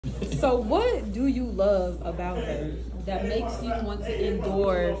So what do you love about her that makes you want to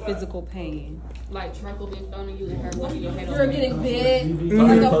endure physical pain? Like charcoal being thrown on you and her pushing your head You're getting bit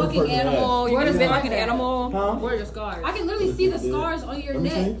like a fucking animal. You're getting bit like an animal. Where are your scars? I can literally see the scars on your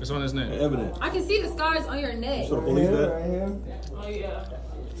neck. It's on his neck. Evident. I can see the scars on your neck. So the police that? Oh yeah.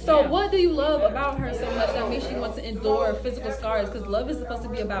 So what do you love about her so much that makes you want to endure physical scars? Because love is supposed to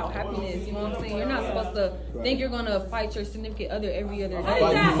be about happiness. You know what I'm saying? You're not supposed to think you're going to fight your significant other every other day.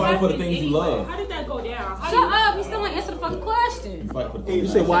 You fight for the things you love. How did that go down? Shut up. You still ain't answer the fucking question. You fight for the things You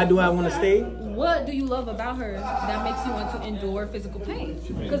say, why do I want to stay? What do you love about her that makes you want to endure physical pain?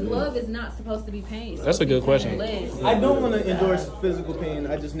 Because love is not supposed to be pain. That's a good question. I don't want to endorse physical pain.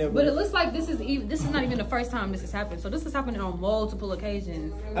 I just never. But it looks like this is not even the first time this has happened. So this is happening on multiple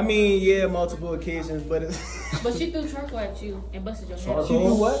occasions. I mean, yeah, multiple occasions, but it's. But she threw charcoal at you and busted your head. She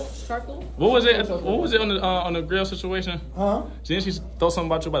do what? Charcoal? What was it? What was it on the grill situation? Huh? Didn't she throw something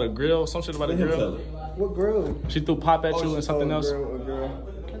about you about a grill? Some shit about a grill? What grill? She threw pop at you and something else? Girl.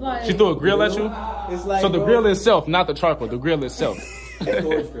 Like, She threw a grill at you? It's like, So the grill itself, not the charcoal, the grill itself.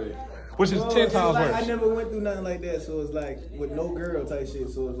 Which is No, 10 it's times like, worse. I never went through nothing like that, so it's like with no girl type shit.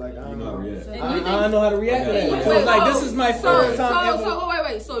 So it's like I don't know. react. I don't know how to react to that. So Wait, it's like oh, this is my first time ever. So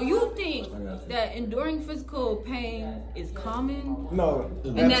wait. So you think that enduring physical pain is common? No.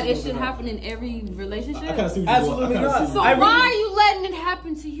 And that it should happen in every relationship? I kind of see what Absolutely you're doing. not. So I why really- are you letting it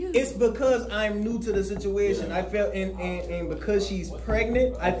happen to you? It's because I'm new to the situation. I felt and because she's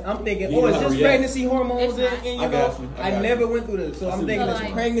pregnant, I'm thinking, You oh, it's know how to just react. pregnancy hormones and you I know, got you. I I got never went through this, so I'm thinking So, it's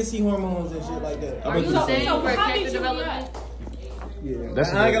like- pregnancy hormones and shit like that. Are you saying So for how character did you development? Yeah, That's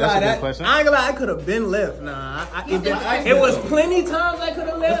a I ain't good- gonna lie, that's a good question. I ain't gonna lie, I could have been left. Nah, it was plenty times I could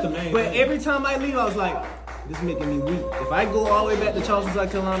have left, the main but thing. every time I leave, I was like, this making me weak. If I go all the way back to Charleston,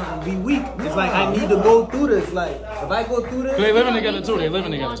 South Carolina, and be weak, it's like I need to go through this. Like if I go through this, They living together too. They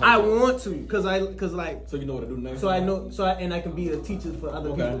living together too. I want to, cause like. So you know what to do next? So I know, and I can be a teacher for other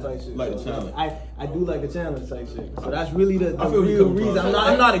Okay. people type shit. Like so the challenge. I do like a challenge type shit. So that's really the I feel you real coming from. reason.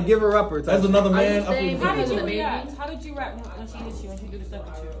 I'm not a giver upper type. As another Are man, you I feel saying you how did coming you from. react? How did you react when she hit you and she did the stuff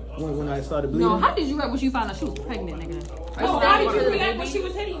with you? When I started bleeding. No, how did you react when you found out she was pregnant, nigga? No, how did you react when she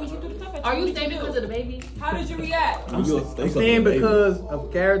was hitting you when she threw the stuff at you? Are you What did staying do? because of the baby? How did you react? I'm Staying because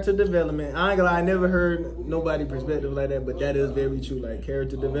of character development. I ain't gonna lie, I never heard nobody perspective like that, but that is very true. Like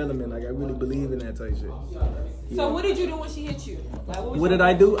character development, like I really believe in that type shit. So what did you do when she hit you? Like, What did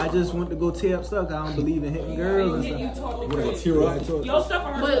I do? I just went to go tear up stuff. 'Cause I don't believe in hitting girls and You stuff. totally We're gonna crazy. tear up. Your stuff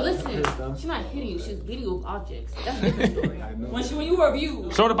on her. But listen, she's not hitting you. She's beating you with objects. That's a different story. When you were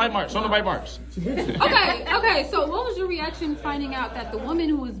abused. Show the bite marks. Show the bite marks. Okay. So what was your reaction finding out that the woman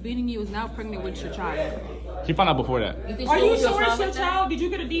who was beating you is now pregnant with your child? He found out before that. Are you sure it's your child? Did you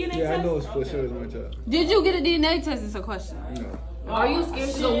get a DNA test? Yeah, I know it's for sure it's my child. Did you get a DNA test? Is a question. No. Are you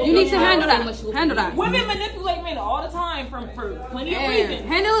scared? You need to handle that. Handle that. Women manipulate men all the time for plenty of And reasons.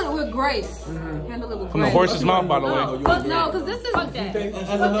 handle it with grace. Handle it with From the grace. horse's mouth, by the way. But no, because this is fuck that.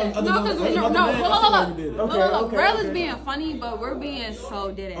 As No, another because man, look, Grail is being funny, but we're being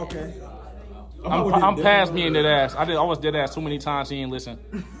so dead ass. Okay. I'm past being dead ass. I was dead ass too many times. He ain't listen.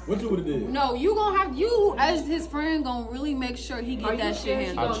 What you would have did? No, you as his friend gonna really make sure he get that shit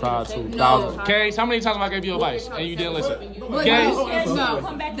handled. I tried to. No. Case, how many times have I gave you advice and you didn't listen? But Case. no,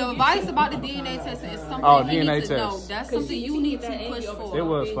 the advice about the DNA testing is something Oh, you DNA need to know. test. That's something you need to push for. It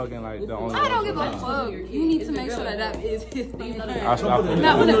was fucking like the only. I don't give a fuck. You need to make sure that is his DNA. I stopped it. I'm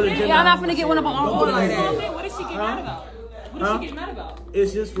not finna get one up on our board like that. What did she get mad about? What did she get mad about?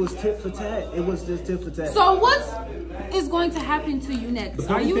 It just was tit for tat. It was just tit for tat. So what is going to happen to you next?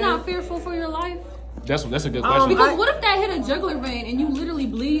 Are you not fearful for your life? That's a good question. Because what if that hit a jugular vein and you literally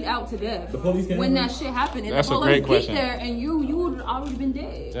bleed out to death? The police came when in? that shit happened and That's the a police great question. get there and you would have already been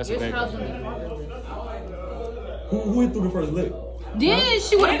dead. That's a great question. Who hit through the first lick? Then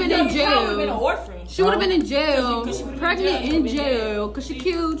she would have been in Been an jail. orphan. She would have been in jail, Because she would've been pregnant jail. in jail, because she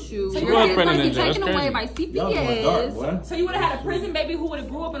killed you. She Your was kid's pregnant gonna in get jail. taken That's away by Y'all going dark, CPS. boy. So you would have had a prison baby who would have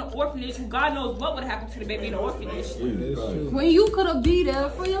grew up in an orphanage who God knows what would have happened to the baby in the orphanage. Jesus Christ. When you could have be there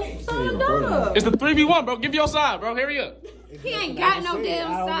for your son, dog. It's the 3v1, bro. Give your side, bro. Hurry up. He ain't got no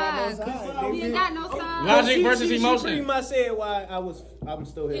damn side. He ain't got no side. Logic versus She emotion. pretty much said why I'm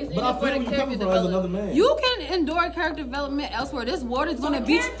still here. But I feel where you coming from as another man. You can endure character development elsewhere. This world is gonna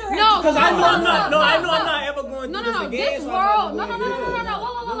beat character you. No, Because I know I'm not. No, I know stop. I'm not ever going No, through no, this no. again. This so I'm world. not No. gonna do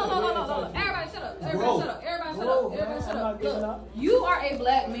it. Everybody shut up. Everybody shut up. Everybody shut up. Everybody shut up. Look, you are a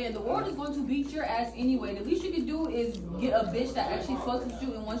black man. The world is going to beat your ass anyway. The least you can do is get a bitch that actually fucks with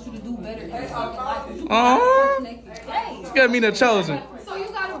you and wants you to do better in your fucking life. You It's gonna mean the chosen. So you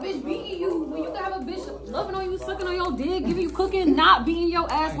got a bitch beating you when you can have a bitch loving on you, sucking sucking on your dick, giving you cooking, not beating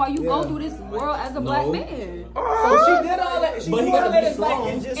your ass while you go through this world as a black man. So she did all that. She did all that is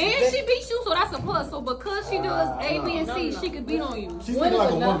like, and she beat you, so that's a plus. So because she does A, B, and C, she could beat on you. She's speaking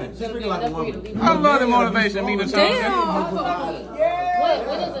like a woman. She's speaking like a woman. I love the motivation, Mina Johnson.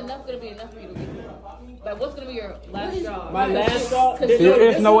 When is enough gonna be enough for you to leave? Like, what's gonna be your last straw? My last straw.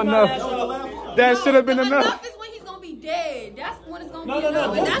 If no enough, that should have been enough. Enough is when he's gonna be dead. That's when it's gonna be No.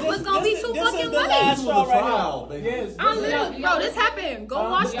 enough. And that's what's gonna be too fucking late. Yes. I'm literally, bro, this happened. Go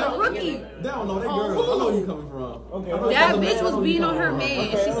watch The Rookie. They don't know that girl. I know where you coming from. Okay. That bitch was beating on her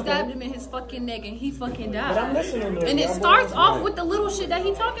man. She stabbed him in his fucking neck and he fucking died. I'm listening to And it starts off with the little shit that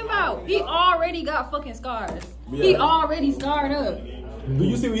he talking about. He already got fucking scars. Yeah. He already scarred up. Do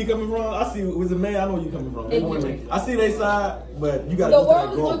you see where you coming from? I see. With a man, I know where you coming from. I see they side, but you got to. The world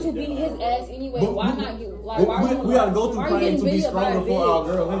is going to beat his ass anyway. Why not you? Like, we got to go through pain to be stronger for our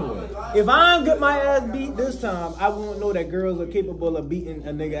girl anyway. If I don't get my ass beat this time, I won't know that girls are capable of beating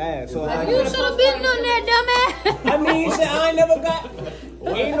a nigga ass. So You should have been on that dumbass. I mean, shit, I ain't never got.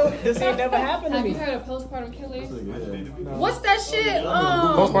 This ain't never happened to have me. you heard of postpartum killers? What's that shit?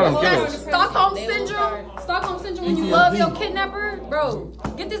 Postpartum killers. Stockholm syndrome. Stockholm syndrome when you love your kidnapper, bro.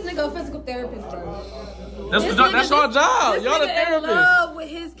 Get this nigga a physical therapist, bro. That's your job. This Y'all the nigga in therapist. love with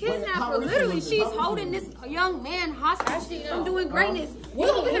his kidnapper. Literally, she's holding this young man hostage from doing greatness. You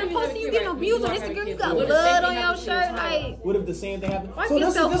over here posting you getting abused on Instagram. You got blood on your shirt. Like, What if the same thing happened? Fuck So this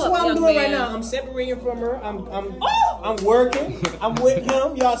yourself is up, what I'm young doing man. right now. I'm separating from her. I'm working. I'm with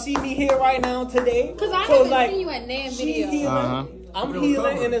him. Y'all see me here right now today. cause I So haven't it's like, seen you at Nan she video. healing. I'm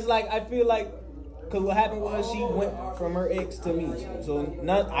healing, and it's like I feel like. Cause what happened was she went from her ex to me, so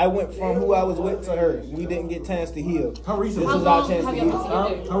I went from who I was with to her. We didn't get chance to heal. How recent? This is our chance to have y'all heal.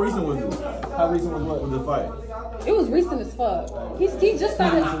 been together? How recent was it? How recent was what? The fight. It was recent as fuck. He just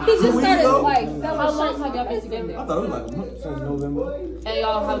started. He just weeks started ago? like How selling long shirts. have y'all been I together? thought it was like a month. Since November. And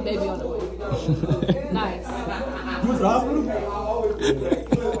y'all have a baby on the way. Nice. You went to the hospital? What did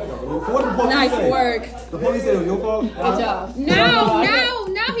the police Nice say? work. The police said it was your fault? Good job.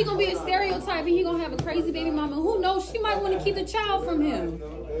 Now he gonna be a stereotype and he gonna have a crazy baby mama. Who knows? She might want to keep the child from him.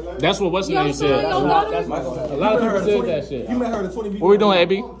 That's what what's name said. Your daughter? A lot of people said that shit. You met her at 20 weeks. What we doing,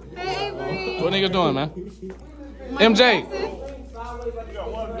 AB? Hey, Avery. What niggas doing, man? MJ.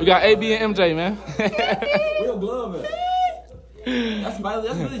 We got AB and MJ, man. Where your glove at? That's Billy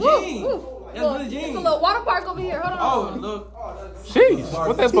Jean. That's Billy It's a Jean. little water park over here. Hold on. Oh, look. Jeez,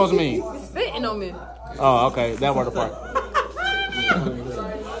 what that supposed to mean? Spitting on me. Oh, okay, that water park.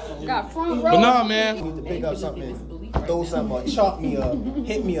 Got front But row. no, man. Need to pick up something, throw something, or chop me up,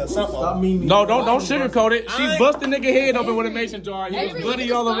 hit me or something. Stop meaning. No, don't sugarcoat it. She busted nigga head open with a mason jar. He was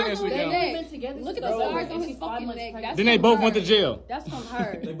bloody all over Instagram. Been together Look at since the scars on and his she's 5 fucking months neck. pregnant. Then they both went to jail. That's from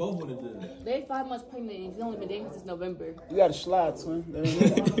her. They both went into it. They 5 months pregnant and he's only been dating since November. You gotta slide, son.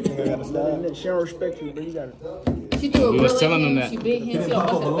 She don't respect you, but you gotta. She threw a We was grill telling at them him. that. She bit him. She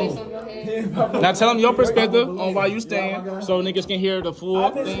almost had a face on your head. Now tell them your perspective on why you stand, so niggas can hear the full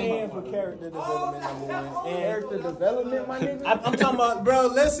I've been thing. staying for character development, number one. And character development, my nigga. I'm talking about, bro.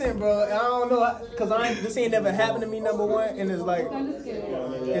 Listen, bro. I don't know, cause this ain't never happened to me, number one. And it's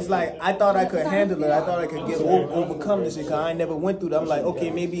like I thought I could handle it. I thought I could overcome this shit. Cause I ain't never went through that. I'm like,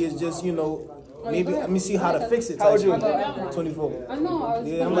 okay, maybe it's just maybe let me see how to fix it. How old you? 24. I know.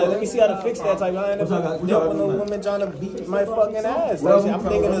 Yeah, I'm like, let me see how to fix that type. I ain't never dealt with no woman trying to beat my fucking ass. Like, I'm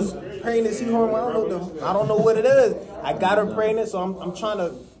thinking it's pregnancy hormone. I don't know what it is. I got her pregnant, so I'm trying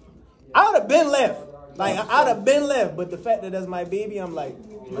to. I would have been left. Like, I'd have been left, but the fact that that's my baby, I'm like,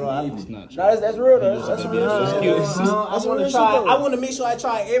 bro, that's real though. That's real. I want to try. I want to make sure I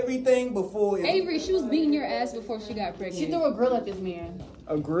try everything before. Avery, she was beating your ass before she got pregnant. She threw a grill at this man.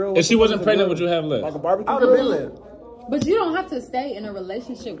 A grill. If she wasn't pregnant, would you have like a left? barbecue grill? I would have been left. But you don't have to stay in a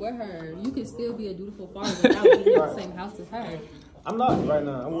relationship with her. You can still be a dutiful father without being in the same house as her. I'm not right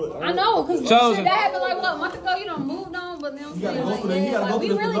now. I know, because Chosen. that happened like what, a month ago? You done moved on, but then I'm saying like, we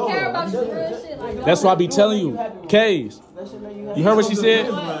really care about you real shit. Like, That's why I be telling you, K's. You heard what she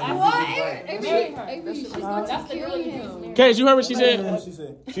said? what? Avery, she's going to kill him. K's, you heard what she said? She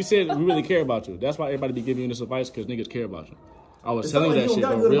said. She said we really care about you. That's why everybody be giving you this advice, because niggas care about you. I was telling you that shit,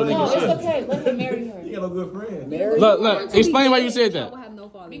 but real No, niggas it's shit. okay. Let him marry her. You got a good friend. Look, explain why you said that.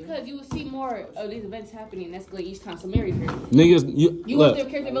 Because you will see more of these events happening and escalate each time. So marry her. Niggas, You want their look,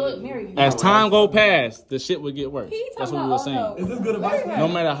 character development, marry her. as time go past, the shit would get worse. That's what we were Is saying. this good advice? No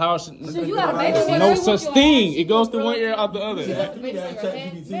matter how, You got a baby. no such thing. It goes through one ear out the other. Marry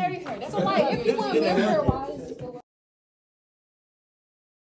her. That's So like, if you want to marry her, why is